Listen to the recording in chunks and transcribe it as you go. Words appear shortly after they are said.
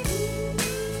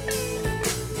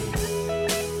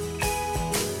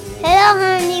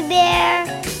Honey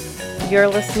Bear. You're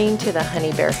listening to the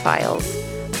Honey Bear Files.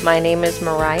 My name is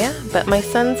Mariah, but my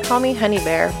sons call me Honey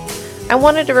Bear. I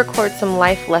wanted to record some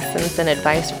life lessons and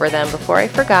advice for them before I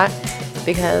forgot,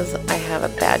 because I have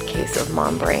a bad case of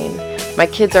mom brain. My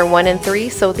kids are 1 and 3,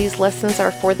 so these lessons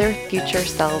are for their future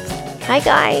selves. Hi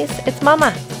guys, it's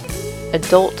Mama.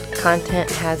 Adult content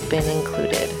has been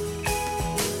included.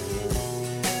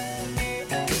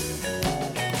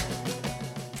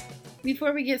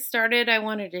 Before we get started, I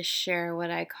wanted to share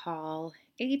what I call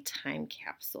a time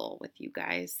capsule with you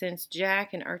guys, since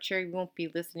Jack and Archer won't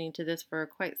be listening to this for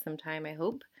quite some time, I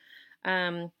hope.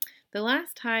 The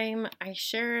last time I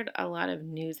shared a lot of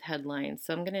news headlines,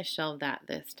 so I'm going to shelve that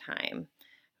this time.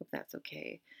 Hope that's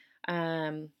okay.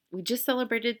 We just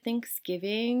celebrated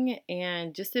Thanksgiving,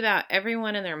 and just about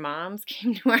everyone and their moms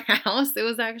came to our house. It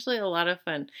was actually a lot of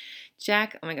fun.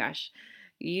 Jack, oh my gosh,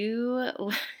 you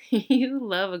you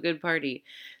love a good party.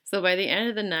 So by the end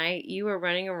of the night, you were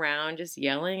running around just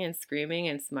yelling and screaming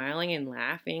and smiling and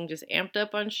laughing, just amped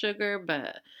up on sugar,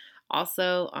 but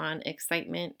also on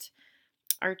excitement.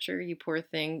 Archer, you poor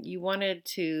thing, you wanted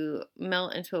to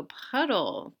melt into a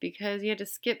puddle because you had to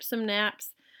skip some naps.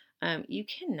 You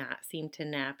cannot seem to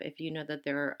nap if you know that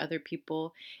there are other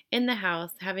people in the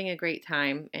house having a great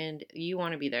time and you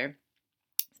want to be there.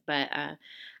 But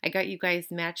I got you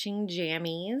guys matching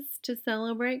jammies to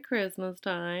celebrate Christmas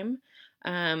time.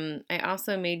 I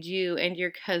also made you and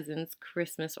your cousins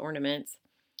Christmas ornaments.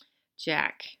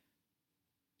 Jack,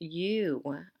 you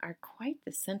are quite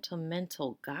the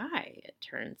sentimental guy, it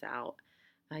turns out.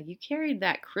 You carried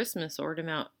that Christmas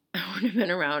ornament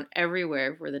around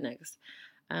everywhere for the next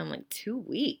like 2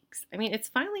 weeks. I mean, it's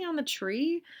finally on the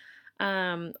tree,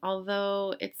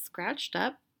 although it's scratched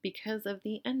up because of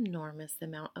the enormous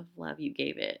amount of love you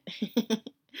gave it.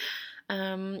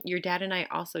 Your dad and I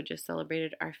also just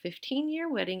celebrated our 15-year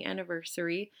wedding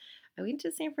anniversary. I went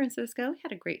to San Francisco,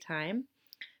 had a great time.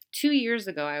 2 years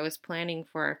ago, I was planning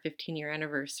for our 15-year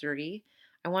anniversary.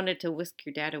 I wanted to whisk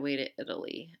your dad away to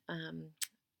Italy.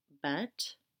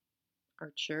 But,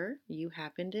 Archer, you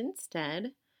happened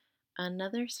instead.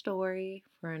 Another story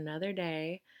for another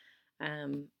day.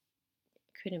 Um,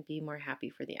 couldn't be more happy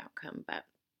for the outcome. But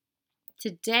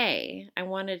today, I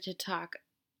wanted to talk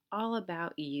all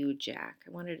about you, Jack.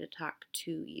 I wanted to talk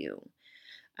to you.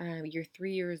 You're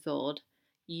 3 years old.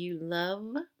 You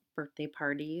love birthday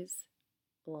parties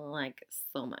like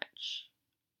so much.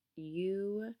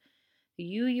 You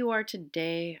are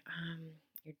today,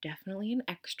 you're definitely an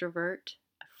extrovert,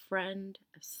 a friend,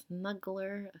 a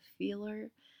snuggler, a feeler.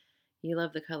 You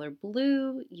love the color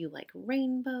blue, you like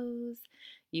rainbows,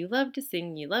 you love to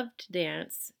sing, you love to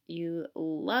dance, you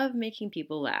love making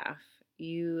people laugh.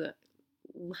 You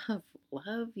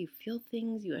love, you feel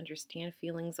things, you understand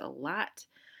feelings a lot.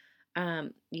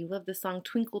 You love the song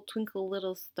Twinkle Twinkle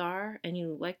Little Star, and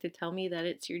you like to tell me that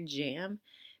it's your jam.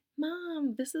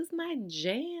 Mom, this is my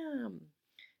jam.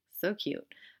 So cute.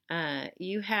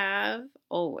 You have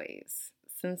always,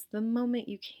 since the moment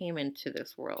you came into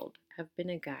this world, have been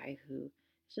a guy who is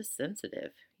just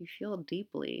sensitive. You feel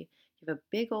deeply. You have a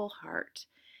big old heart.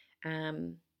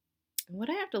 Um, what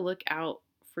I have to look out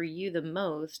for you the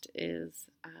most is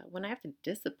when I have to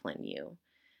discipline you.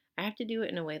 I have to do it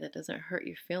in a way that doesn't hurt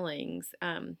your feelings.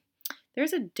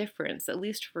 There's a difference, at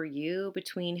least for you,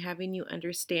 between having you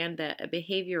understand that a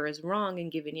behavior is wrong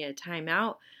and giving you a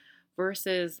timeout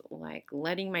versus like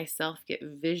letting myself get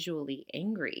visually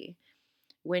angry.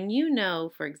 When you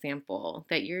know, for example,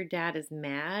 that your dad is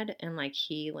mad and like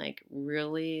he like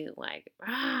really like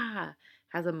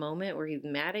has a moment where he's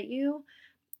mad at you,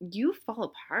 you fall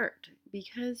apart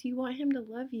because you want him to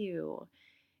love you.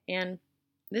 And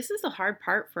this is the hard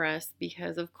part for us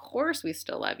because of course we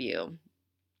still love you.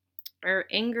 Our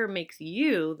anger makes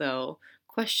you, though,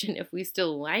 question if we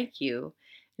still like you.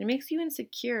 It makes you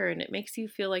insecure and it makes you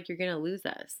feel like you're going to lose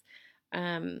us.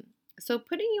 Um, so,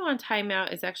 putting you on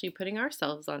timeout is actually putting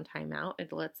ourselves on timeout.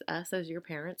 It lets us, as your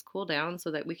parents, cool down so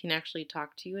that we can actually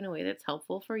talk to you in a way that's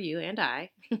helpful for you and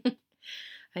I.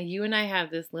 You and I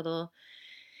have this little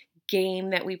game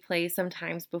that we play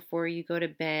sometimes before you go to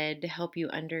bed to help you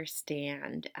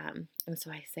understand. And so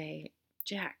I say,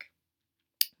 Jack,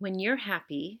 when you're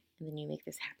happy, and then you make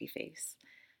this happy face,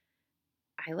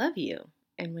 I love you.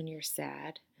 And when you're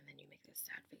sad, and then you make this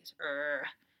sad face,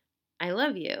 I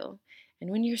love you. And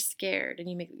when you're scared,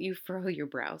 and you furrow your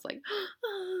brows like,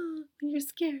 oh, when you're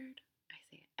scared, I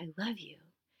say, I love you.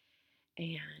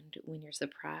 And when you're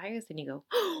surprised, and you go,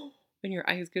 oh, and your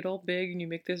eyes get all big, and you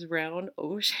make this round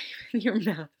O shape in your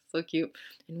mouth, so cute.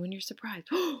 And when you're surprised,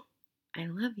 oh, I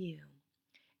love you.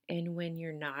 And when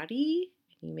you're naughty,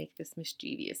 and you make this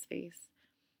mischievous face,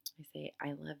 I say,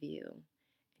 I love you.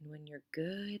 And when you're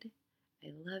good,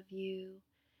 I love you.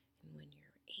 And when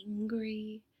you're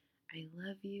angry, I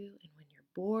love you. And when you're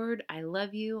bored, I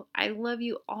love you. I love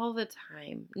you all the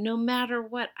time. No matter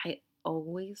what, I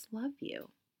always love you.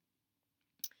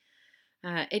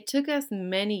 It took us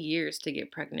many years to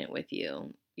get pregnant with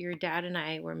you. Your dad and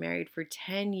I were married for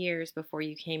 10 years before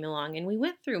you came along, and we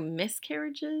went through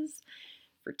miscarriages,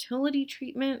 fertility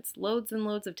treatments, loads and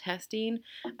loads of testing.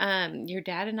 Your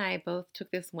dad and I both took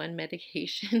this one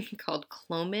medication called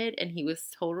Clomid, and he was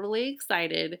totally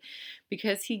excited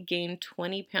because he gained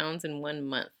 20 pounds in 1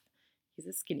 month. He's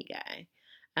a skinny guy.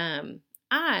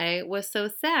 I was so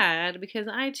sad because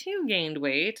I too gained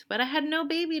weight, but I had no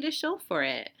baby to show for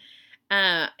it.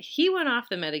 He went off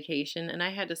the medication, and I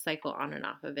had to cycle on and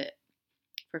off of it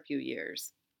for a few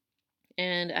years.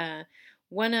 And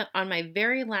on my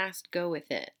very last go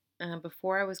with it,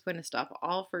 before I was going to stop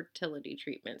all fertility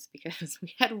treatments because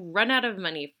we had run out of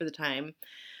money for the time,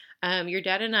 your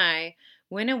dad and I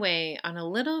went away on a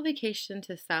little vacation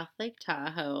to South Lake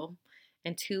Tahoe.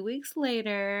 And 2 weeks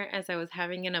later, as I was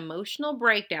having an emotional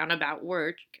breakdown about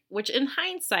work, which in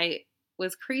hindsight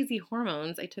was crazy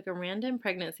hormones, I took a random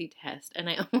pregnancy test and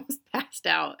I almost passed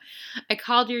out. I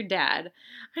called your dad,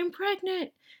 I'm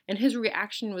pregnant. And his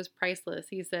reaction was priceless.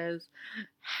 He says,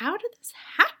 how did this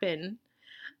happen?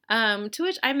 To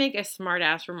which I make a smart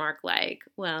ass remark like,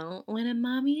 well, when a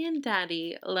mommy and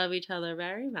daddy love each other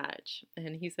very much.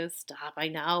 And he says, stop, I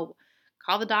know.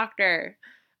 Call the doctor.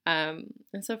 And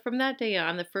so from that day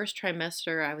on, the first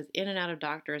trimester, I was in and out of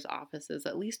doctor's offices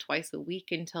at least twice a week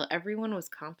until everyone was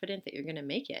confident that you're going to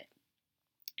make it.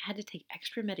 I had to take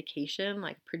extra medication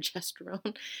like progesterone.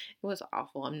 It was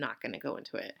awful. I'm not going to go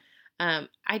into it.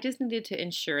 I just needed to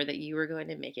ensure that you were going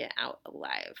to make it out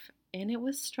alive. And it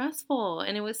was stressful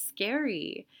and it was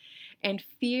scary. And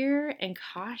fear and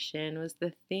caution was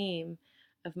the theme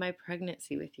of my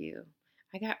pregnancy with you.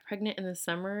 I got pregnant in the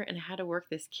summer and had to work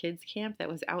this kids camp that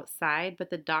was outside, but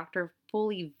the doctor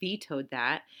fully vetoed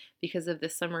that because of the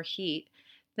summer heat.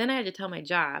 Then I had to tell my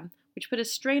job, which put a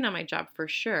strain on my job for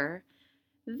sure.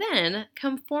 Then,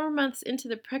 come 4 months into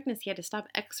the pregnancy, I had to stop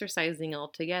exercising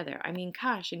altogether. I mean,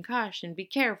 caution, caution, be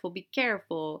careful, be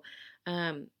careful.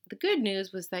 The good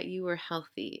news was that you were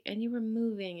healthy and you were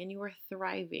moving and you were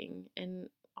thriving, and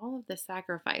all of the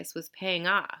sacrifice was paying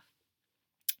off.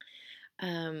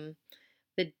 Um,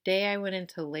 the day I went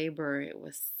into labor, it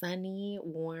was sunny,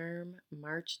 warm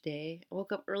March day. I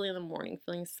woke up early in the morning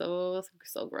feeling so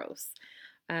gross.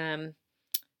 Um,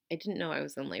 I didn't know I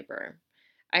was in labor.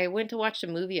 I went to watch a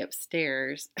movie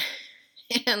upstairs,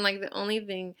 and like the only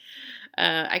thing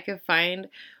I could find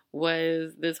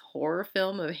was this horror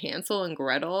film of Hansel and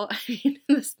Gretel. I mean,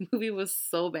 this movie was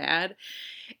so bad,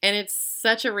 and it's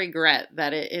such a regret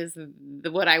that it is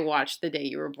what I watched the day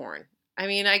you were born. I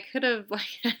mean, I could have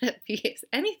like had it be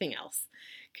anything else.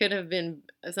 Could have been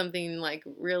something like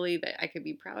really that I could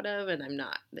be proud of, and I'm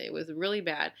not. It was really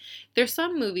bad. There's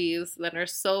some movies that are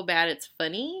so bad it's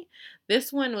funny.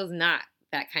 This one was not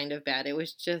that kind of bad. It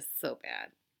was just so bad.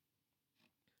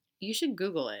 You should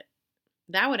Google it.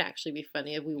 That would actually be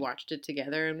funny if we watched it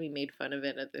together and we made fun of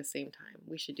it at the same time.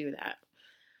 We should do that.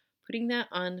 Putting that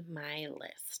on my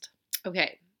list.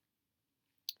 Okay.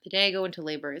 The day I go into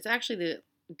labor is actually the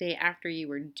day after you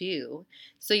were due.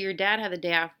 So your dad had the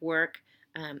day off work.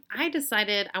 I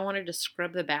decided I wanted to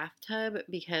scrub the bathtub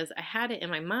because I had it in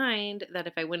my mind that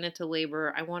if I went into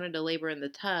labor, I wanted to labor in the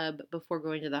tub before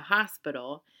going to the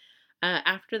hospital.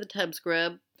 After the tub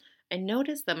scrub, I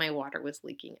noticed that my water was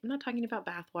leaking. I'm not talking about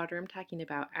bath water, I'm talking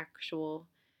about actual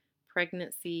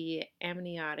pregnancy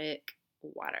amniotic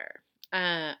water.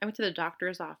 I went to the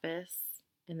doctor's office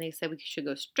and they said we should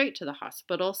go straight to the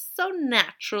hospital. So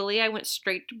naturally, I went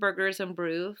straight to Burgers and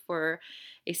Brew for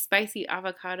a spicy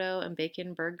avocado and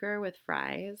bacon burger with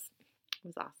fries. It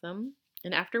was awesome.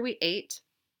 And after we ate,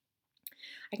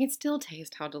 I can still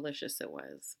taste how delicious it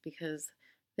was because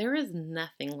there is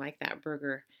nothing like that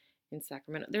burger in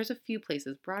Sacramento. There's a few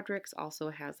places. Broderick's also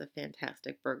has a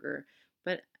fantastic burger,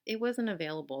 but it wasn't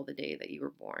available the day that you were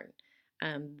born.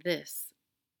 This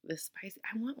spicy,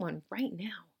 I want one right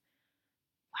now.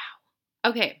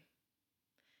 Wow. Okay.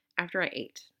 After I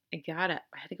ate, I got up.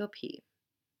 I had to go pee.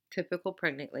 Typical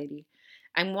pregnant lady.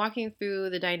 I'm walking through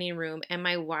the dining room and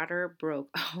my water broke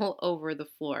all over the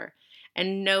floor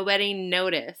and nobody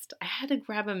noticed. I had to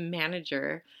grab a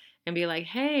manager and be like,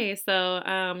 hey, so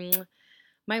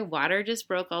my water just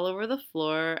broke all over the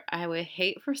floor. I would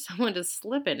hate for someone to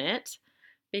slip in it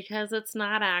because it's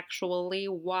not actually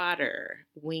water.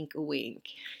 Wink, wink.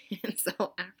 And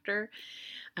so after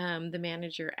the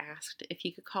manager asked if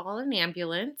he could call an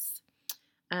ambulance,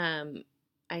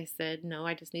 I said, no,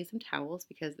 I just need some towels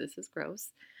because this is gross.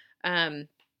 Um,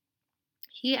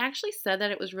 he actually said that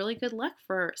it was really good luck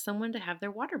for someone to have their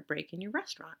water break in your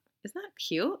restaurant. Isn't that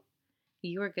cute?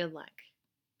 You are good luck.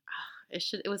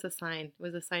 It was a sign. It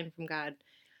was a sign from God.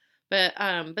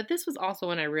 But this was also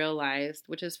when I realized,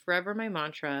 which is forever my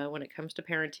mantra when it comes to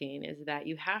parenting, is that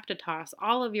you have to toss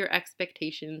all of your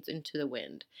expectations into the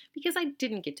wind. Because I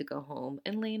didn't get to go home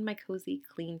and lay in my cozy,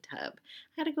 clean tub.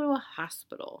 I had to go to a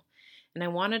hospital. And I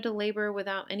wanted to labor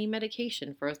without any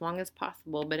medication for as long as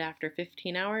possible, but after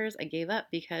 15 hours, I gave up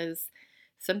because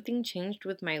something changed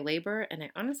with my labor, and I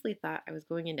honestly thought I was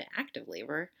going into active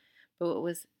labor. But what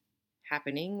was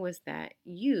happening was that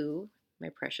you, my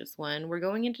precious one, were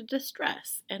going into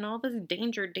distress, and all this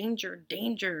danger, danger,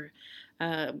 danger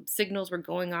signals were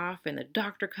going off, and the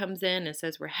doctor comes in and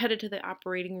says we're headed to the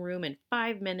operating room in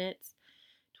 5 minutes.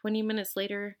 20 minutes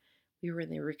later, we were in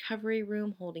the recovery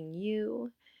room holding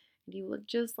you, and you looked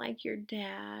just like your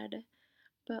dad,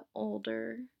 but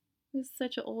older, with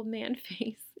such an old man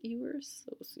face. You were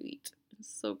so sweet and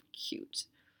so cute.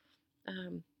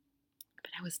 Um, but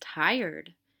I was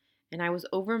tired and I was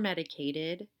over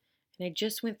medicated, and I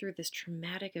just went through this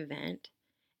traumatic event,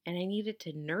 and I needed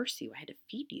to nurse you. I had to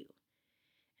feed you.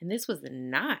 And this was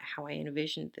not how I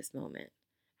envisioned this moment.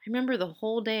 I remember the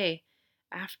whole day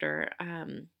after,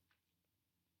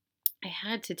 I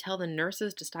had to tell the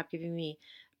nurses to stop giving me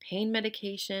pain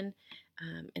medication.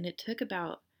 And it took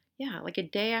about, yeah, like a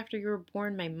day after you were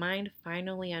born, my mind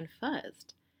finally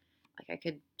unfuzzed. Like I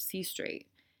could see straight.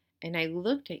 And I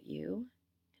looked at you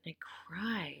and I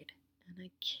cried and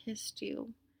I kissed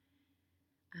you.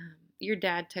 Your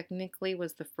dad technically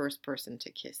was the first person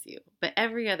to kiss you, but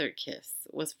every other kiss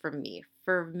was from me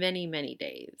for many, many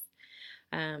days.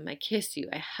 I kissed you,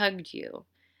 I hugged you.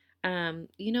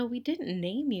 We didn't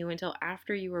name you until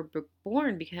after you were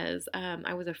born because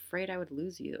I was afraid I would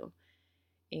lose you.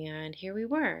 And here we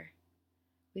were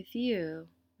with you,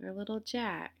 our little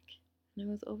Jack, and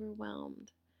I was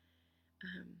overwhelmed.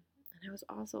 And I was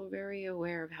also very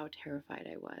aware of how terrified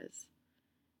I was.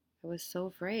 I was so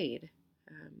afraid.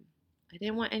 Um, I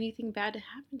didn't want anything bad to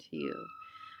happen to you.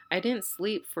 I didn't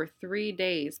sleep for 3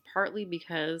 days, partly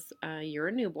because you're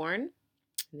a newborn,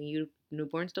 and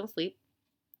newborns don't sleep,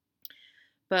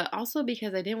 but also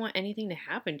because I didn't want anything to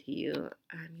happen to you.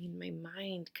 I mean, my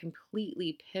mind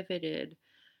completely pivoted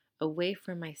away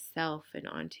from myself and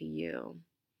onto you.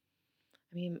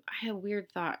 I mean, I had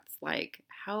weird thoughts like,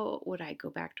 how would I go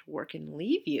back to work and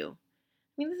leave you?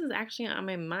 I mean, this is actually on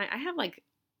my mind. I have like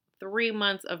 3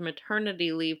 months of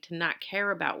maternity leave to not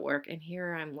care about work. And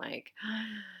here I'm like,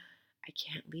 I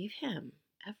can't leave him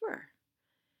ever.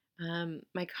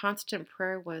 My constant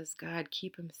prayer was, God,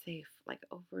 keep him safe, like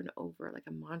over and over, like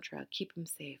a mantra. Keep him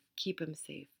safe, keep him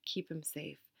safe, keep him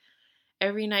safe.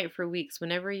 Every night for weeks,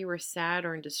 whenever you were sad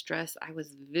or in distress, I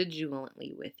was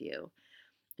vigilantly with you.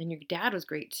 And your dad was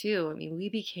great too. I mean, we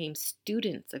became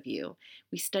students of you.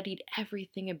 We studied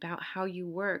everything about how you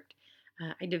worked.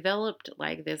 I developed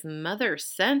like this mother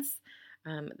sense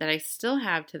that I still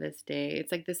have to this day.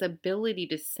 It's like this ability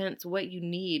to sense what you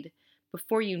need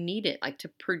before you need it, like to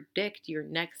predict your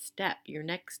next step, your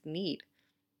next need.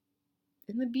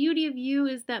 And the beauty of you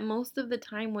is that most of the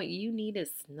time, what you need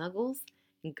is snuggles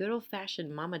and good old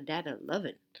fashioned mama dada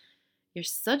loving. You're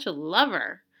such a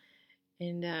lover.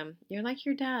 And you're like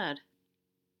your dad.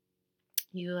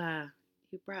 You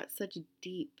brought such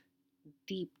deep,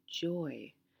 deep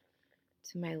joy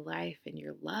to my life, and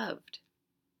you're loved.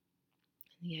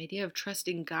 And the idea of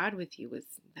trusting God with you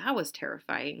was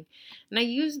terrifying. And I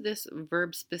use this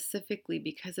verb specifically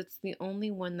because it's the only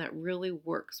one that really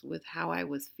works with how I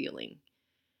was feeling.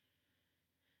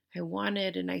 I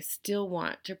wanted and I still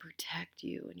want to protect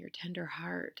you and your tender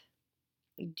heart.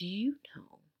 Do you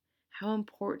know how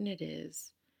important it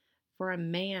is for a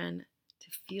man to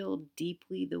feel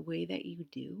deeply the way that you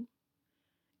do?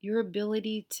 Your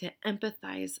ability to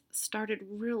empathize started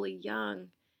really young.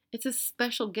 It's a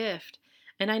special gift.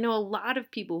 And I know a lot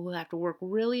of people who have to work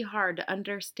really hard to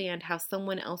understand how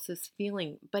someone else is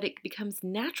feeling, but it becomes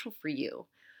natural for you.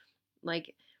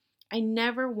 Like, I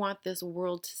never want this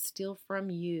world to steal from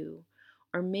you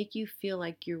or make you feel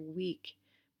like you're weak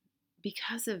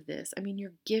because of this. I mean,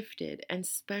 you're gifted and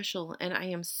special, and I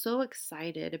am so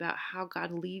excited about how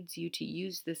God leads you to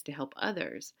use this to help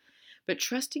others. But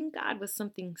trusting God was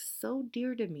something so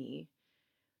dear to me.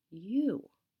 You're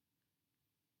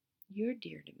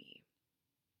dear to me.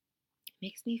 It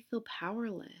makes me feel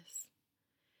powerless.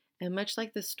 And much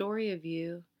like the story of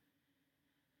you,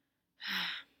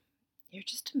 you're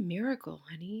just a miracle,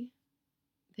 honey.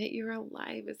 That you're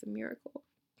alive is a miracle.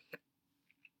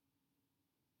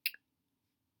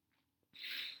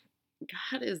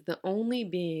 God is the only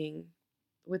being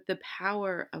with the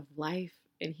power of life,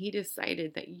 and he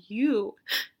decided that you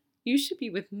should be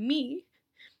with me.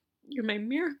 You're my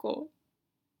miracle,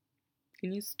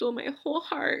 and you stole my whole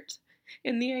heart.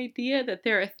 And the idea that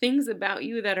there are things about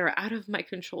you that are out of my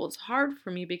control is hard for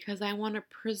me because I want to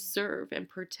preserve and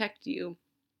protect you.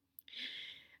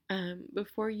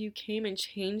 Before you came and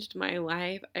changed my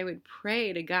life, I would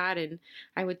pray to God and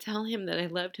I would tell him that I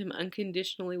loved him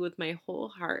unconditionally with my whole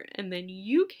heart. And then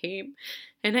you came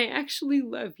and I actually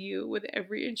love you with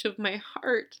every inch of my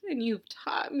heart. And you've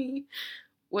taught me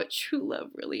what true love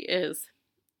really is.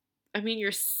 I mean,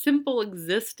 your simple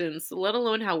existence, let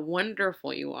alone how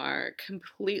wonderful you are,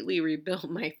 completely rebuilt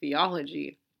my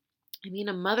theology. I mean,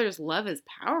 a mother's love is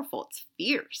powerful, it's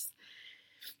fierce.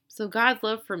 So God's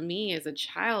love for me as a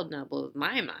child now blows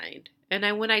my mind.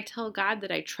 And when I tell God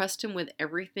that I trust him with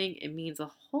everything, it means a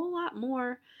whole lot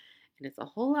more. And it's a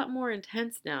whole lot more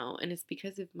intense now. And it's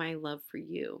because of my love for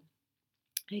you.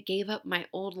 I gave up my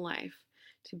old life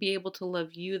to be able to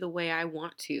love you the way I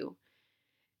want to.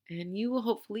 And you will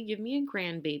hopefully give me a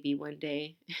grandbaby one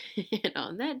day. And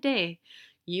on that day,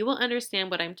 you will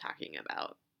understand what I'm talking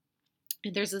about.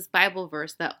 And there's this Bible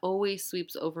verse that always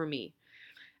sweeps over me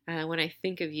when I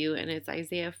think of you, and it's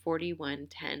Isaiah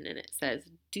 41:10, and it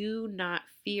says, "Do not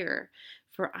fear,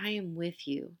 for I am with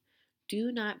you.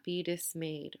 Do not be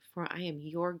dismayed, for I am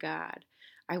your God.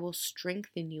 I will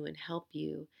strengthen you and help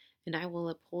you, and I will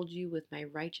uphold you with my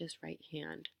righteous right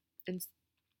hand." And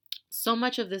so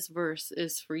much of this verse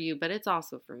is for you, but it's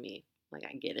also for me. Like,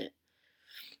 I get it.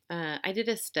 I did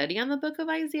a study on the book of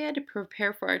Isaiah to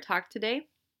prepare for our talk today.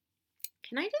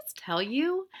 Can I just tell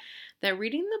you that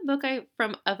reading the book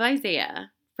of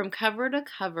Isaiah from cover to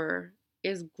cover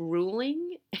is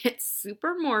grueling. It's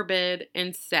super morbid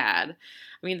and sad.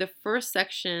 I mean, the first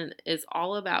section is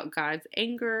all about God's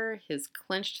anger, his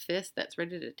clenched fist that's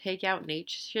ready to take out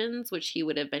nations, which he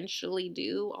would eventually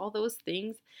do, all those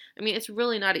things. I mean, it's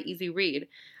really not an easy read.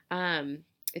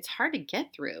 It's hard to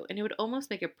get through, and it would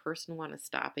almost make a person want to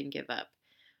stop and give up,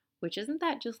 which isn't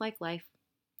that just like life?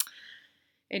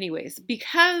 Anyways,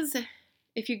 because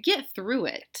if you get through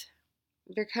it,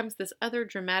 there comes this other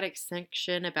dramatic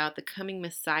section about the coming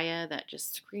Messiah that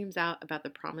just screams out about the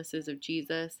promises of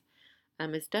Jesus.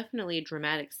 It's definitely a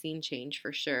dramatic scene change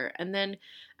for sure. And then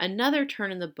another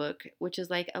turn in the book, which is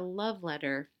like a love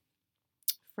letter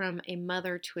from a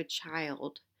mother to a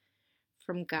child,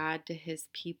 from God to his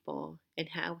people, and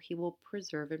how he will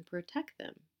preserve and protect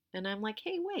them. And I'm like,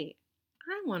 hey, wait,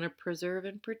 I want to preserve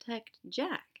and protect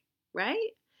Jack,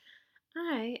 right?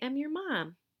 I am your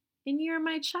mom, and you're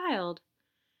my child.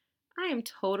 I am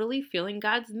totally feeling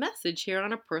God's message here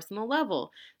on a personal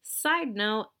level. Side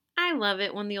note, I love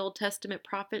it when the Old Testament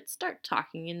prophets start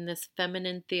talking in this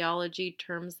feminine theology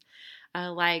terms,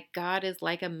 like God is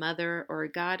like a mother, or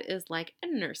God is like a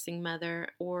nursing mother,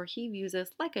 or he views us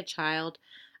like a child.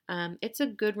 It's a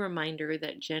good reminder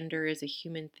that gender is a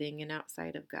human thing and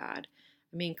outside of God.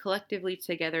 I mean, collectively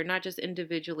together, not just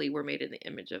individually, we're made in the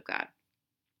image of God.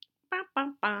 Ba,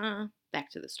 ba, ba. Back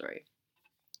to the story.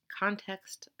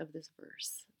 Context of this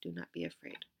verse. Do not be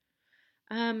afraid.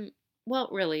 Um, well,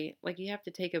 really, like you have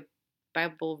to take a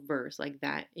Bible verse like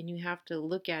that and you have to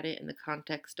look at it in the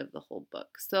context of the whole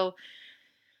book. So,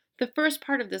 the first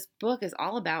part of this book is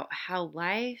all about how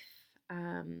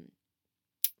um,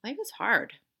 life is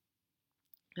hard.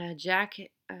 Jack,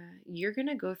 you're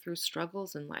gonna go through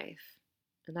struggles in life,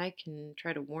 and I can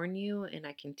try to warn you, and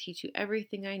I can teach you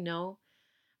everything I know.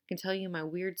 I can tell you my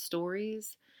weird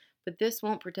stories, but this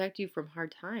won't protect you from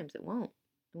hard times. It won't.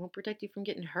 It won't protect you from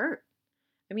getting hurt.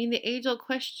 I mean, the age old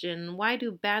question, why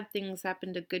do bad things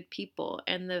happen to good people?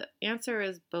 And the answer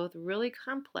is both really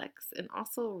complex and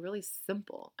also really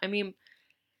simple. I mean,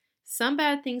 some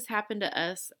bad things happen to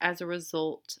us as a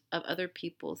result of other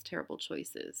people's terrible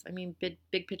choices. I mean,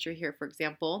 big picture here, for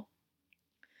example,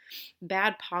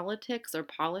 bad politics or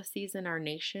policies in our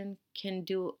nation can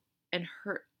do and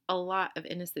hurt a lot of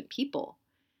innocent people.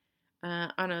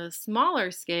 On a smaller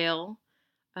scale,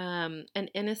 an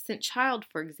innocent child,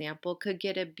 for example, could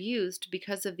get abused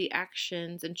because of the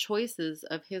actions and choices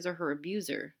of his or her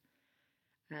abuser.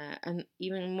 And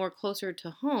even more closer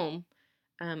to home,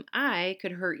 I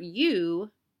could hurt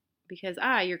you because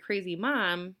your crazy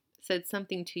mom, said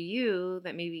something to you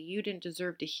that maybe you didn't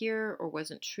deserve to hear or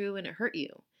wasn't true and it hurt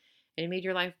you. And it made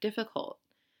your life difficult.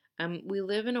 We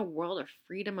live in a world of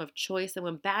freedom of choice, and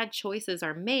when bad choices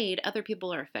are made, other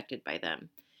people are affected by them,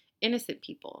 innocent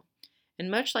people.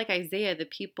 And much like Isaiah, the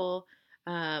people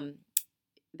um,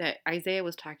 that Isaiah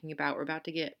was talking about were about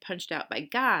to get punched out by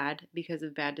God because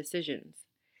of bad decisions.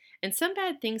 And some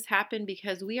bad things happen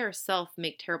because we ourselves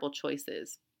make terrible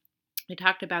choices. We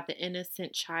talked about the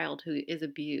innocent child who is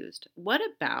abused. What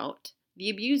about the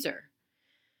abuser?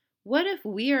 What if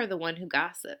we are the one who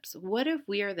gossips? What if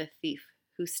we are the thief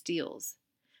who steals?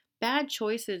 Bad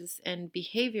choices and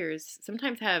behaviors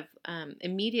sometimes have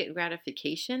immediate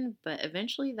gratification, but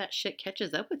eventually that shit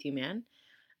catches up with you, man.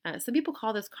 Some people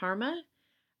call this karma.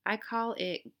 I call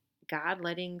it God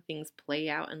letting things play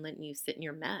out and letting you sit in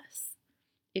your mess.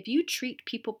 If you treat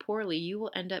people poorly, you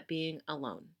will end up being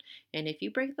alone. And if you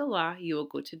break the law, you will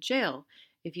go to jail.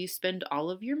 If you spend all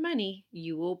of your money,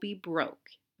 you will be broke.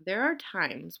 There are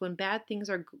times when bad things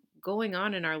are going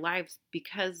on in our lives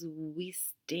because we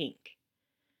stink.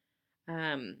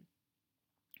 Um,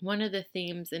 One of the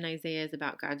themes in Isaiah is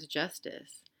about God's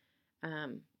justice.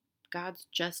 Um, God's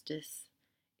justice,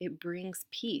 it brings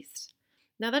peace.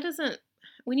 Now, that doesn't,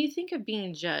 when you think of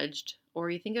being judged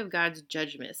or you think of God's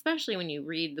judgment, especially when you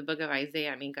read the book of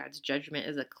Isaiah, I mean, God's judgment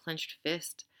is a clenched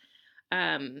fist.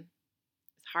 It's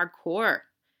hardcore.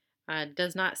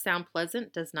 Does not sound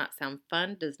pleasant, does not sound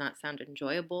fun, does not sound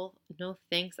enjoyable. No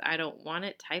thanks, I don't want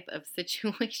it type of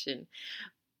situation.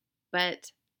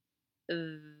 But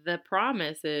the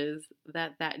promise is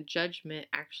that that judgment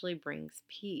actually brings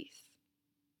peace.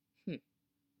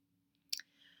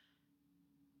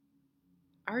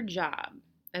 Our job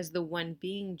as the one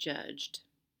being judged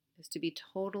is to be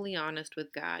totally honest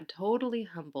with God, totally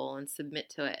humble, and submit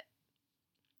to it.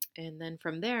 And then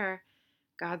from there,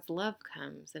 God's love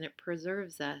comes and it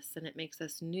preserves us and it makes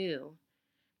us new.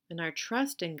 And our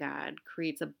trust in God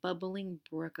creates a bubbling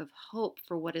brook of hope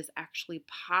for what is actually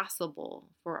possible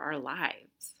for our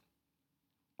lives.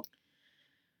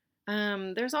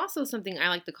 There's also something I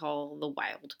like to call the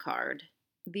wild card.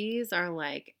 These are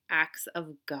like acts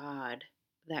of God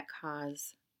that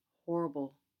cause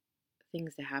horrible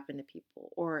things to happen to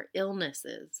people, or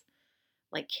illnesses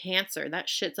like cancer. That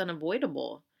shit's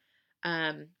unavoidable.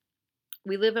 Um,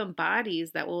 we live in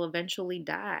bodies that will eventually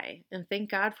die. And thank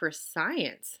God for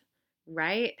science,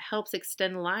 right? Helps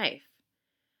extend life.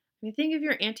 I mean, think of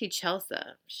your Auntie Chelsea.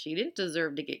 She didn't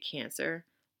deserve to get cancer.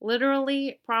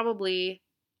 Literally, probably,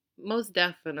 most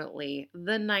definitely,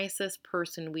 the nicest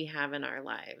person we have in our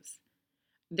lives.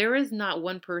 There is not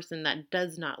one person that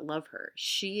does not love her.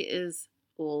 She is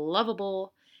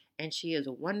lovable and she is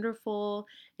wonderful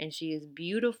and she is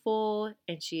beautiful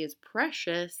and she is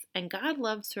precious and God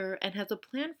loves her and has a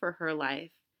plan for her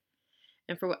life.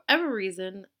 And for whatever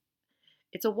reason,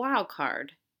 it's a wild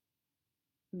card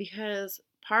because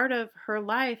part of her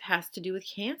life has to do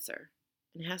with cancer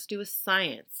and it has to do with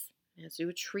science, it has to do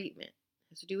with treatment, it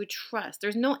has to do with trust.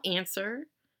 There's no answer.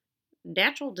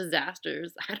 Natural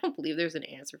disasters, I don't believe there's an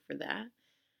answer for that.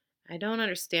 I don't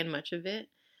understand much of it.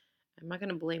 I'm not going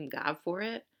to blame God for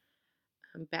it.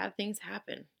 Bad things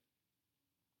happen.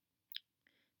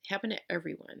 They happen to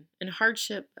everyone. And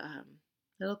hardship,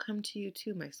 it'll come to you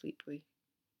too, my sweet boy.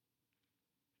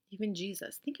 Even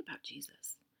Jesus. Think about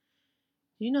Jesus.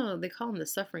 You know, they call him the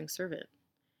suffering servant.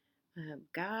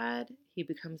 God, he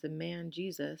becomes a man,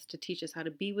 Jesus, to teach us how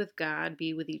to be with God,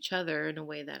 be with each other in a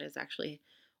way that is actually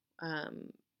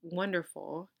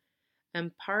wonderful.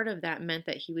 And part of that meant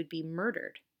that he would be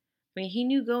murdered. I mean, he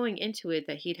knew going into it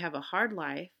that he'd have a hard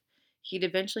life. He'd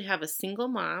eventually have a single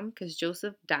mom because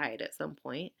Joseph died at some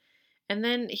point. And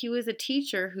then he was a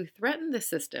teacher who threatened the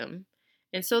system.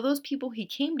 And so those people he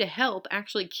came to help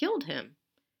actually killed him.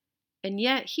 And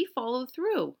yet he followed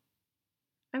through.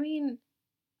 I mean,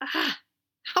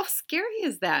 how scary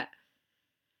is that?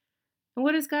 And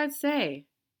what does God say?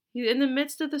 In the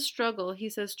midst of the struggle, he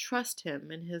says, trust him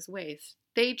in his ways.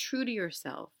 Stay true to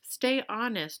yourself. Stay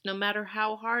honest no matter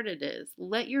how hard it is.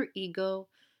 Let your ego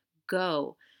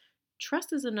go.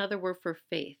 Trust is another word for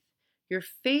faith. Your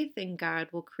faith in God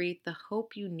will create the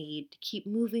hope you need to keep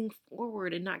moving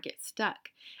forward and not get stuck.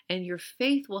 And your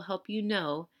faith will help you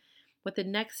know what the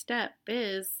next step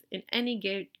is in any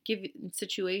given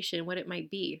situation, what it might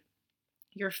be.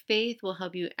 Your faith will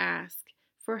help you ask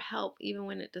for help even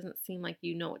when it doesn't seem like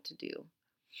you know what to do.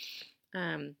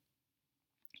 Um,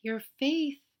 your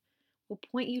faith will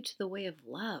point you to the way of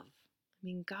love. I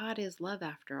mean, God is love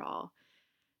after all.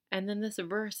 And then this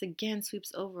verse again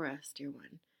sweeps over us, dear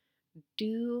one.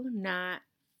 Do not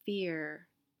fear,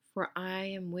 for I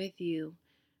am with you.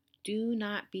 Do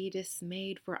not be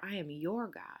dismayed, for I am your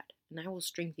God, and I will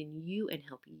strengthen you and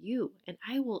help you, and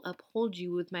I will uphold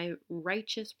you with my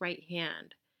righteous right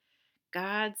hand.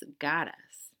 God's got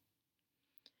us.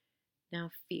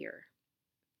 Now, fear.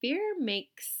 Fear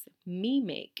makes me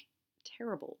make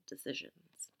terrible decisions.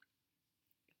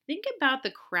 Think about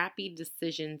the crappy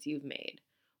decisions you've made.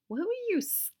 What were you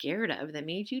scared of that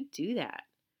made you do that?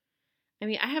 I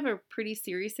mean, I have a pretty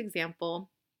serious example.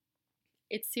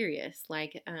 It's serious.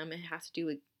 Like, it has to do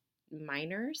with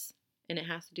minors and it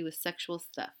has to do with sexual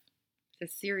stuff.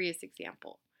 It's a serious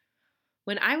example.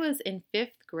 When I was in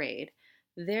fifth grade,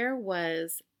 there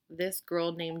was this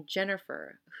girl named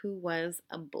Jennifer who was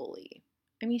a bully.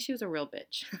 I mean, she was a real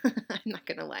bitch. I'm not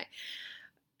gonna lie.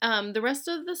 The rest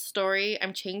of the story,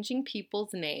 I'm changing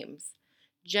people's names.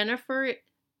 Jennifer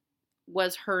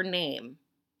was her name,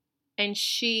 and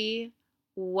she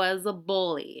was a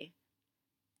bully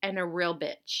and a real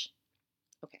bitch.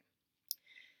 Okay.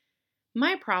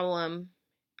 My problem,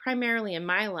 primarily in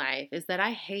my life, is that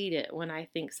I hate it when I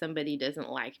think somebody doesn't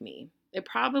like me. It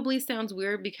probably sounds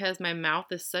weird because my mouth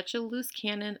is such a loose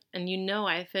cannon, and you know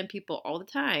I offend people all the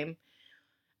time.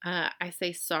 I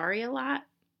say sorry a lot,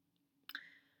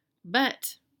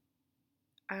 but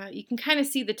you can kind of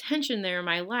see the tension there in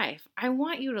my life. I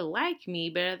want you to like me,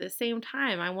 but at the same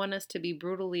time, I want us to be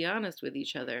brutally honest with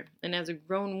each other. And as a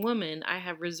grown woman, I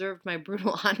have reserved my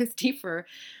brutal honesty for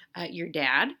your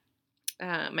dad,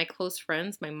 my close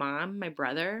friends, my mom, my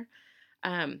brother.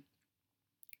 Um,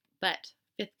 but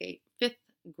fifth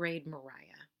grade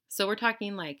Mariah. So we're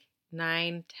talking like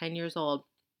 9, 10 years old.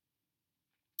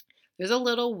 There's a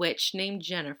little witch named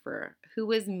Jennifer who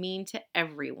was mean to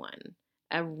everyone.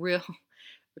 A real,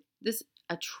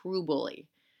 a true bully.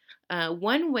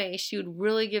 One way she would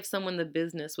really give someone the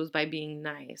business was by being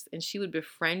nice, and she would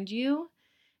befriend you,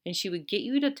 and she would get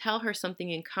you to tell her something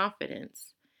in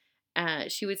confidence.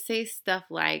 She would say stuff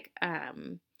like,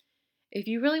 if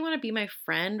you really want to be my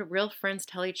friend, real friends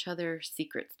tell each other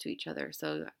secrets to each other.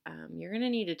 So you're going to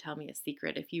need to tell me a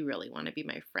secret if you really want to be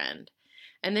my friend.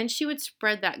 And then she would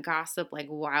spread that gossip like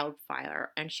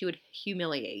wildfire and she would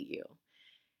humiliate you.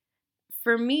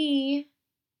 For me,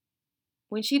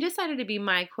 when she decided to be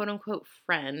my quote unquote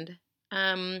friend,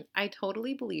 I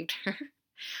totally believed her.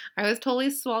 I was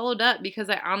totally swallowed up because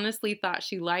I honestly thought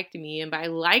she liked me, and by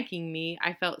liking me,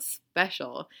 I felt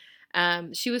special.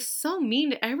 She was so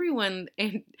mean to everyone,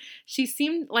 and she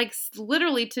seemed like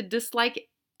literally to dislike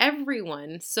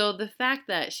everyone. So the fact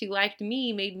that she liked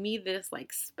me made me this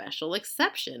like special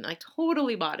exception. I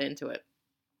totally bought into it.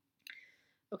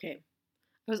 Okay,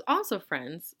 I was also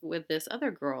friends with this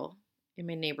other girl in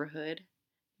my neighborhood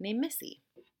named Missy.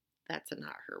 That's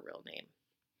not her real name.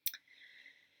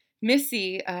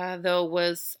 Missy, though,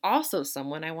 was also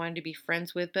someone I wanted to be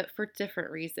friends with, but for different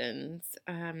reasons.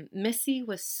 Missy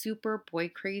was super boy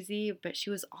crazy, but she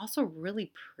was also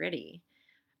really pretty.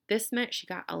 This meant she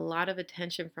got a lot of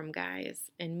attention from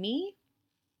guys. And me,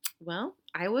 well,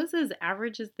 I was as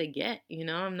average as they get. You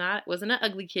know, wasn't an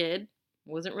ugly kid.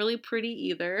 Wasn't really pretty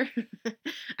either.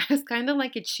 I was kind of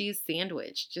like a cheese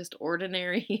sandwich, just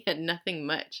ordinary and nothing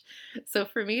much. So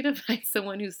for me to find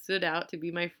someone who stood out to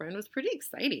be my friend was pretty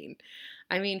exciting.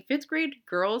 I mean, fifth grade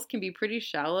girls can be pretty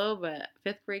shallow, but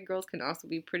fifth grade girls can also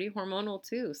be pretty hormonal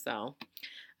too. So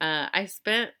I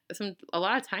spent a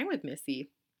lot of time with Missy,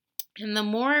 and the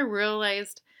more I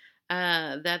realized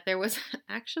that there was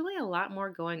actually a lot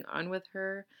more going on with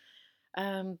her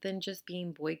than just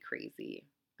being boy crazy.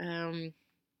 Um,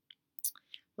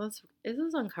 well, this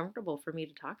is uncomfortable for me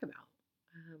to talk about.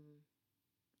 Um,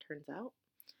 turns out.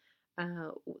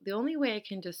 The only way I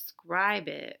can describe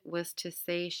it was to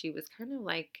say she was kind of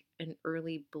like an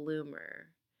early bloomer.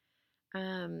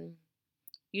 Um,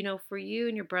 for you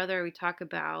and your brother, we talk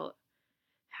about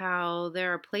how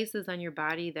there are places on your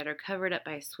body that are covered up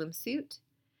by a swimsuit,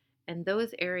 and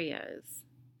those areas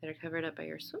that are covered up by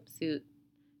your swimsuit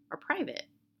are private.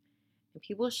 And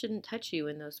people shouldn't touch you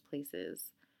in those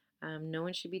places. No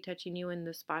one should be touching you in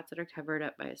the spots that are covered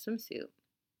up by a swimsuit.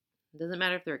 It doesn't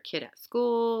matter if they're a kid at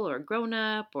school or a grown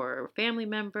up or a family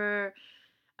member,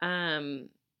 um,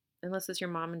 unless it's your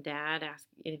mom and dad ask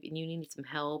if you need some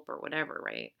help or whatever,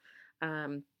 right?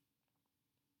 Um,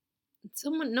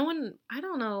 no one, I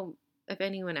don't know if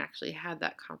anyone actually had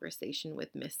that conversation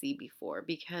with Missy before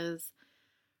because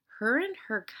her and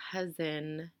her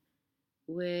cousin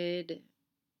would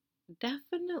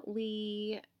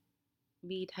definitely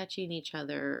be touching each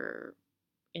other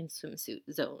in swimsuit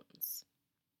zones.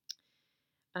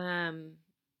 Um,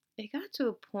 it got to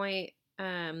a point,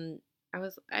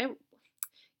 I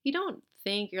you don't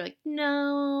think, you're like,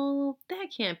 no, that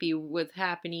can't be what's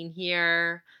happening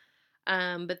here.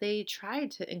 But they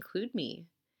tried to include me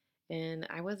and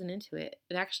I wasn't into it.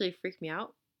 It actually freaked me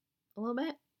out a little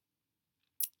bit.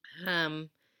 Um,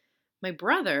 my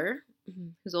brother,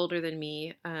 who's older than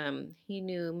me, he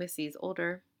knew Missy's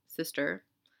older sister.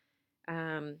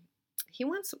 Um, he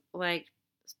once like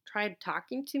tried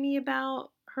talking to me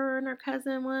about her and her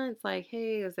cousin once, like,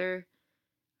 hey, is there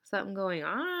something going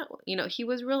on? He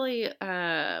was really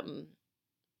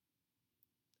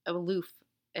aloof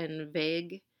and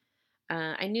vague.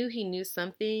 I knew he knew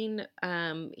something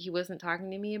he wasn't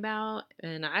talking to me about,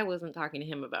 and I wasn't talking to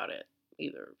him about it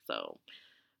either.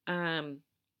 Um,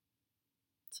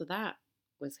 so that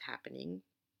was happening.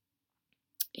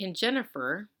 And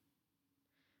Jennifer,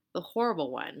 the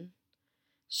horrible one,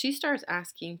 she starts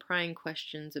asking prying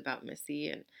questions about Missy.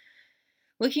 And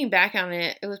looking back on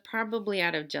it, it was probably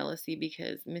out of jealousy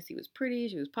because Missy was pretty,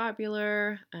 she was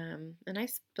popular. And I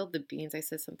spilled the beans. I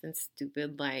said something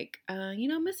stupid like,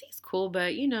 Missy's cool,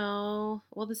 but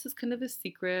well, this is kind of a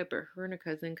secret, but her and her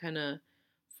cousin kind of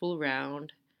fool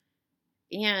around.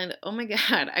 And oh my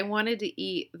God, I wanted to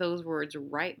eat those words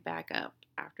right back up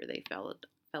after they fell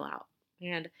out.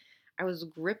 And I was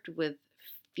gripped with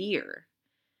fear.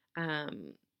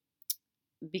 Um,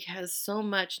 because so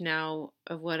much now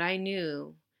of what I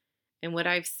knew and what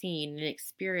I've seen and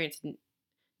experienced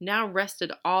now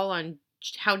rested all on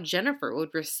how Jennifer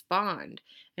would respond.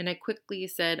 And I quickly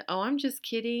said, "Oh, I'm just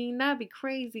kidding. That'd be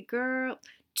crazy, girl."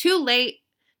 Too late.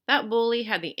 That bully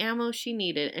had the ammo she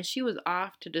needed, and she was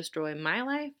off to destroy my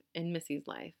life and Missy's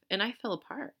life. And I fell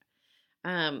apart.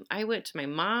 I went to my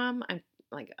mom. I'm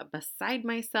like beside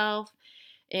myself,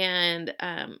 and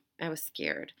I was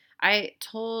scared. I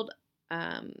told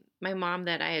my mom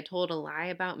that I had told a lie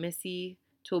about Missy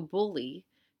to a bully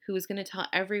who was going to tell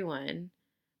everyone.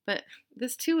 But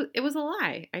this too, it was a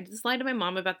lie. I just lied to my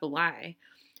mom about the lie.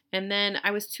 And then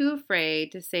I was too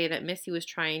afraid to say that Missy was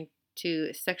trying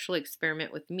to sexually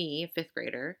experiment with me, a fifth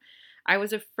grader. I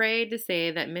was afraid to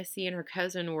say that Missy and her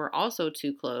cousin were also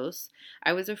too close.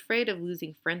 I was afraid of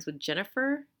losing friends with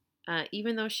Jennifer,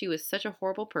 even though she was such a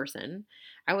horrible person.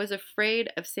 I was afraid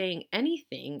of saying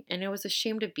anything, and I was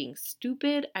ashamed of being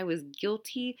stupid. I was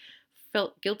guilty,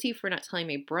 felt guilty for not telling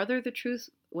my brother the truth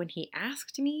when he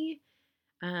asked me.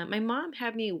 My mom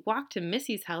had me walk to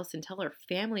Missy's house and tell her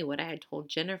family what I had told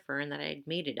Jennifer and that I had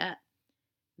made it up,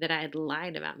 that I had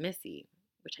lied about Missy,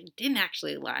 which I didn't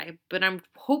actually lie, but I'm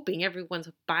hoping everyone's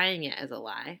buying it as a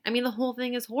lie. I mean, the whole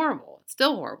thing is horrible. It's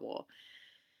still horrible.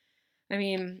 I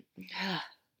mean,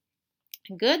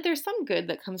 good. There's some good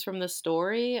that comes from the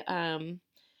story.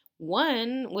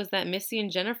 One was that Missy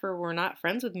and Jennifer were not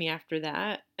friends with me after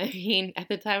that. I mean, at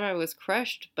the time I was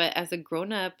crushed, but as a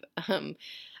grown up,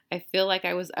 I feel like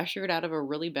I was ushered out of a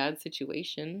really bad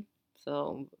situation.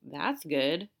 So that's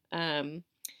good. In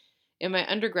my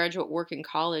undergraduate work in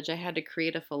college, I had to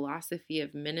create a philosophy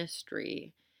of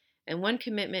ministry. And one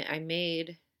commitment I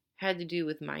made had to do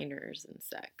with minors and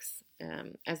sex.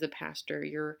 As a pastor,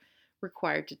 you're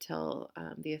required to tell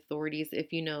the authorities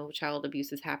if you know child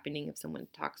abuse is happening, if someone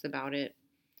talks about it.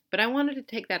 But I wanted to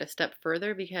take that a step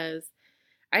further because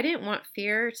I didn't want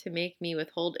fear to make me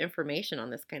withhold information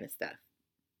on this kind of stuff.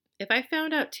 If I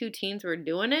found out two teens were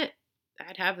doing it,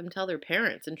 I'd have them tell their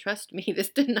parents. And trust me, this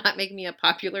did not make me a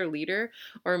popular leader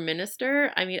or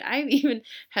minister. I mean, I've even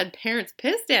had parents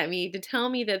pissed at me to tell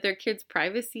me that their kids'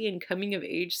 privacy and coming of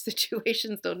age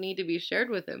situations don't need to be shared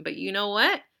with them. But you know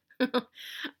what?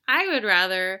 I would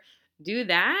rather do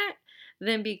that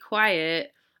than be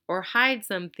quiet or hide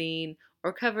something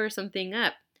or cover something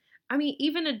up. I mean,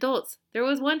 even adults. There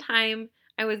was one time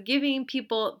I was giving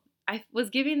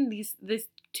these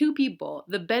two people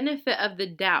the benefit of the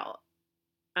doubt.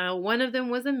 One of them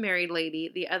was a married lady,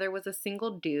 the other was a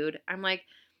single dude. I'm like,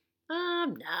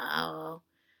 no,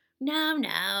 no,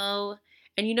 no.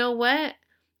 And you know what?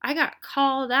 I got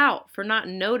called out for not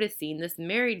noticing this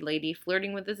married lady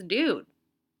flirting with this dude.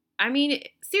 I mean,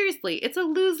 seriously, it's a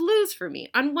lose-lose for me.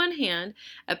 On one hand,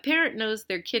 a parent knows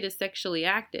their kid is sexually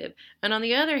active, and on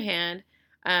the other hand,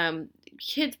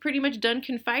 kid's pretty much done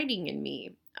confiding in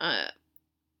me.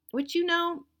 Which,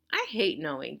 I hate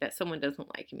knowing that someone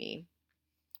doesn't like me.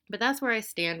 But that's where I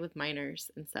stand with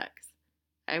minors and sex.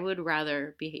 I would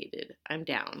rather be hated. I'm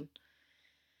down.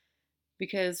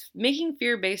 Because making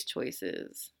fear-based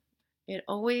choices, it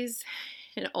always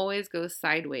goes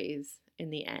sideways in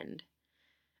the end.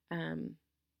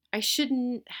 I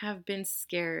shouldn't have been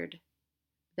scared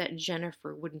that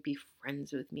Jennifer wouldn't be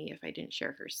friends with me if I didn't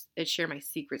share my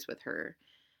secrets with her.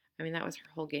 I mean, that was her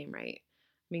whole game, right?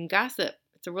 I mean, gossip,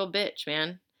 it's a real bitch,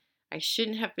 man. I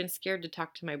shouldn't have been scared to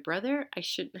talk to my brother. I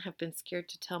shouldn't have been scared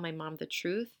to tell my mom the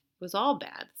truth. It was all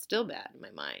bad, still bad in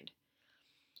my mind.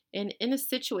 And in a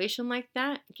situation like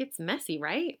that, it gets messy,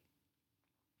 right?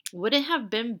 Would it have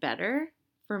been better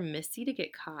for Missy to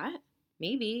get caught?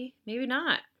 Maybe, maybe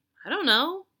not. I don't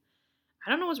know. I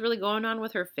don't know what's really going on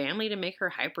with her family to make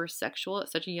her hypersexual at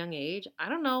such a young age. I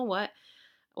don't know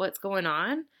what's going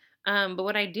on. But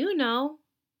what I do know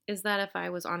is that if I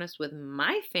was honest with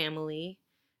my family,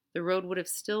 the road would have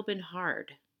still been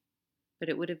hard, but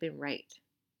it would have been right.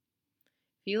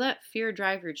 If you let fear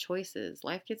drive your choices,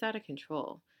 life gets out of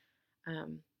control.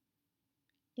 Um,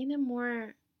 in a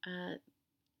more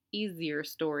easier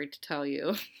story to tell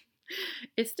you,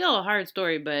 it's still a hard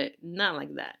story, but not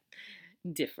like that.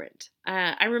 Different.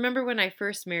 I remember when I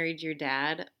first married your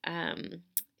dad,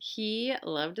 he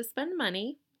loved to spend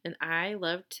money and I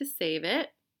loved to save it.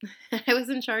 I was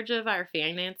in charge of our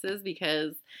finances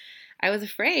because I was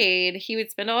afraid he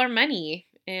would spend all our money.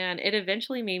 And it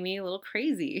eventually made me a little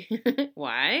crazy.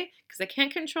 Why? Because I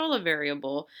can't control a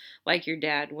variable like your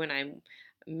dad when I'm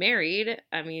married.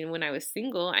 I mean, when I was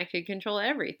single, I could control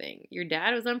everything. Your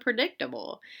dad was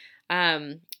unpredictable.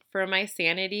 For my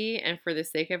sanity and for the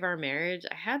sake of our marriage,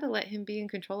 I had to let him be in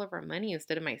control of our money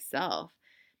instead of myself.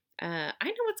 I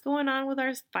know what's going on with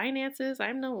our finances.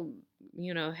 I'm no,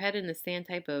 head in the sand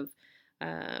type of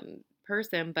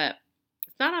person, but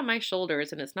it's not on my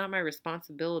shoulders and it's not my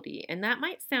responsibility. And that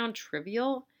might sound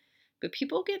trivial, but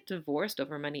people get divorced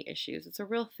over money issues. It's a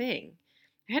real thing.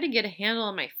 I had to get a handle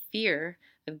on my fear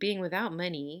of being without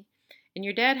money, and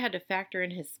your dad had to factor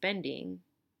in his spending.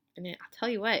 And I'll tell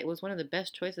you what, it was one of the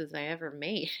best choices I ever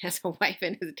made as a wife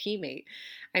and as a teammate.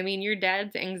 I mean, your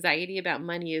dad's anxiety about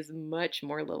money is much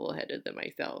more level headed than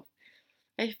myself.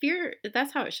 I fear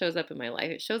that's how it shows up in my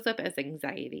life. It shows up as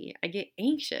anxiety. I get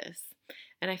anxious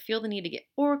and I feel the need to get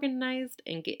organized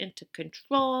and get into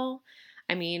control.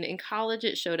 I mean, in college,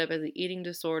 it showed up as an eating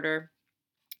disorder.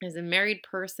 As a married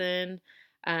person,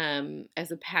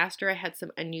 as a pastor, I had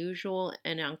some unusual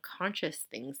and unconscious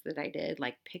things that I did,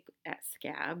 like pick at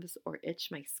scabs or itch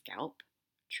my scalp.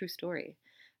 True story.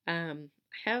 I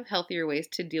have healthier ways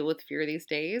to deal with fear these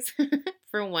days.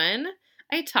 For one,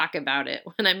 I talk about it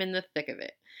when I'm in the thick of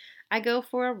it. I go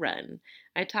for a run.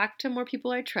 I talk to more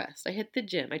people I trust. I hit the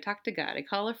gym. I talk to God. I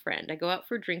call a friend. I go out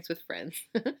for drinks with friends.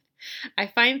 I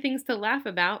find things to laugh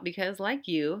about because, like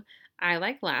you, I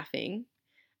like laughing.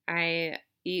 I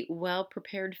eat well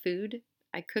prepared food.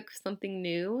 I cook something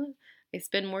new. I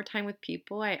spend more time with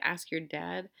people. I ask your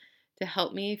dad to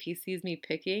help me if he sees me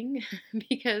picking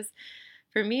because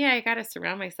for me, I got to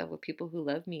surround myself with people who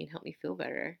love me and help me feel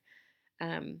better.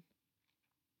 Um,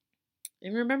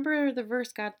 and remember the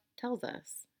verse God tells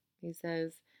us. He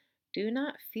says, "Do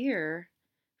not fear,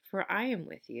 for I am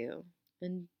with you.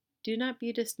 And do not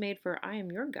be dismayed, for I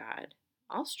am your God.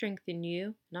 I'll strengthen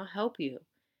you and I'll help you,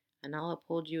 and I'll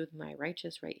uphold you with my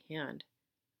righteous right hand."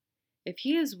 If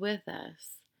He is with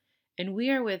us and we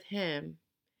are with Him,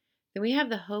 then we have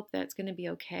the hope that it's going to be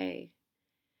okay.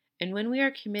 And when we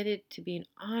are committed to being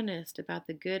honest about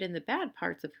the good and the bad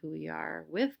parts of who we are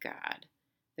with God,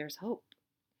 there's hope.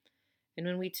 And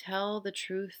when we tell the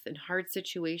truth in hard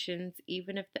situations,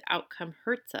 even if the outcome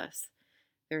hurts us,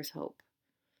 there's hope.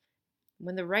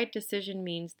 When the right decision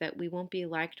means that we won't be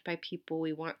liked by people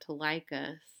we want to like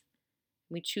us,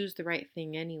 we choose the right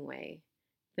thing anyway,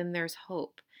 then there's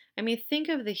hope. I mean, think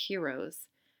of the heroes: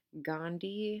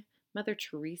 Gandhi, Mother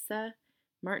Teresa,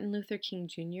 Martin Luther King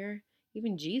Jr.,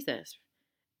 even Jesus.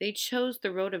 They chose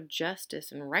the road of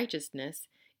justice and righteousness,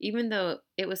 even though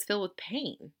it was filled with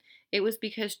pain. It was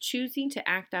because choosing to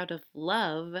act out of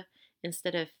love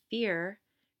instead of fear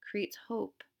creates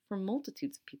hope for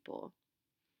multitudes of people.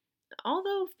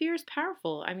 Although fear is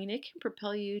powerful, I mean, it can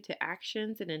propel you to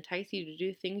actions and entice you to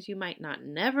do things you might not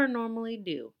never normally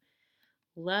do.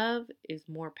 Love is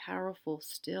more powerful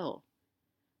still.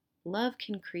 Love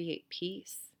can create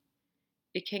peace.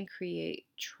 It can create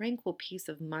tranquil peace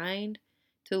of mind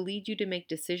to lead you to make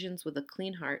decisions with a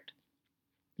clean heart.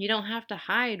 You don't have to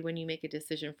hide when you make a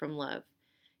decision from love.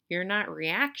 You're not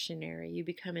reactionary, you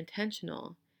become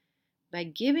intentional. By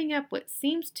giving up what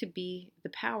seems to be the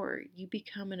power, you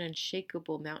become an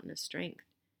unshakable mountain of strength.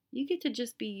 You get to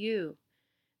just be you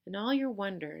and all your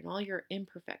wonder and all your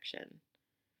imperfection.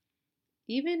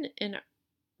 Even in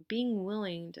being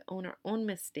willing to own our own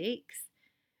mistakes,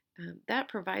 that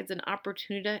provides an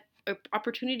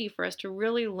opportunity for us to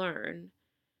really learn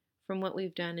from what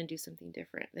we've done and do something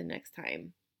different the next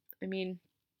time. I mean,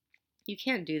 you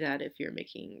can't do that if you're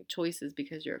making choices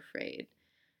because you're afraid.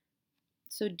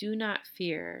 So do not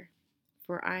fear,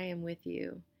 for I am with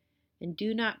you. And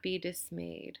do not be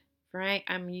dismayed, for I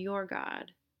am your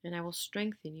God, and I will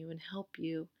strengthen you and help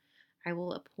you. I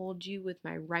will uphold you with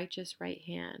my righteous right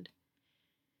hand.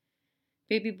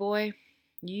 Baby boy,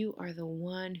 you are the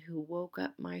one who woke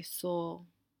up my soul.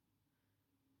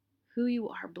 Who you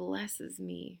are blesses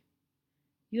me.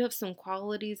 You have some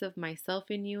qualities of myself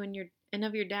in you and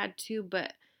of your dad too,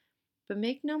 but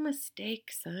make no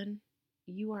mistake, son.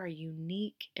 You are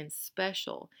unique and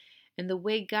special. And the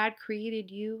way God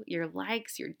created you, your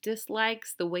likes, your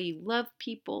dislikes, the way you love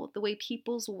people, the way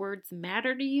people's words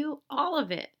matter to you, all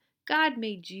of it. God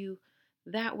made you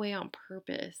that way on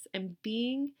purpose. And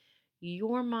being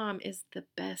your mom is the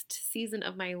best season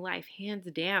of my life, hands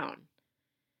down.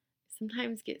 I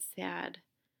sometimes get sad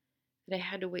that I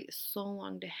had to wait so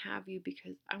long to have you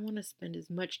because I want to spend as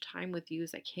much time with you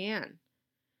as I can.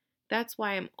 That's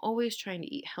why I'm always trying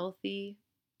to eat healthy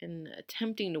and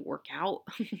attempting to work out.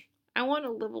 I want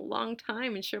to live a long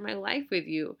time and share my life with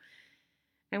you.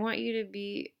 I want you to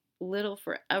be little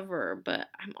forever, but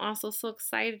I'm also so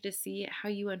excited to see how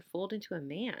you unfold into a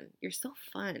man. You're so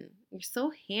fun. You're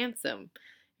so handsome.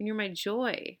 And you're my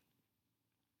joy.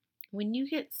 When you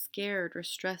get scared or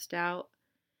stressed out,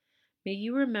 may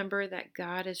you remember that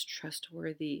God is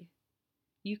trustworthy.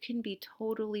 You can be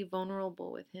totally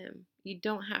vulnerable with Him. You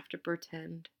don't have to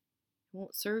pretend. It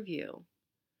won't serve you.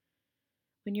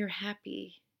 When you're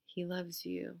happy, He loves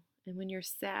you. And when you're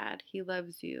sad, He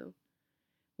loves you.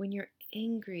 When you're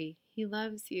angry, He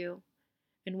loves you.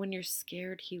 And when you're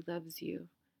scared, He loves you.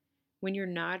 When you're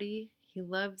naughty, He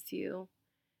loves you.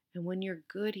 And when you're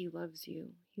good, He loves you.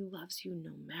 He loves you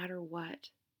no matter what.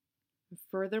 And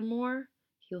furthermore,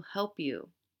 He'll help you.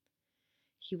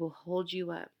 He will hold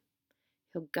you up.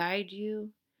 He'll guide you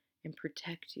and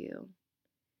protect you.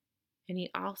 And He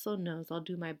also knows I'll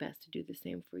do my best to do the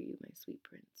same for you, my sweet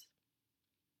prince.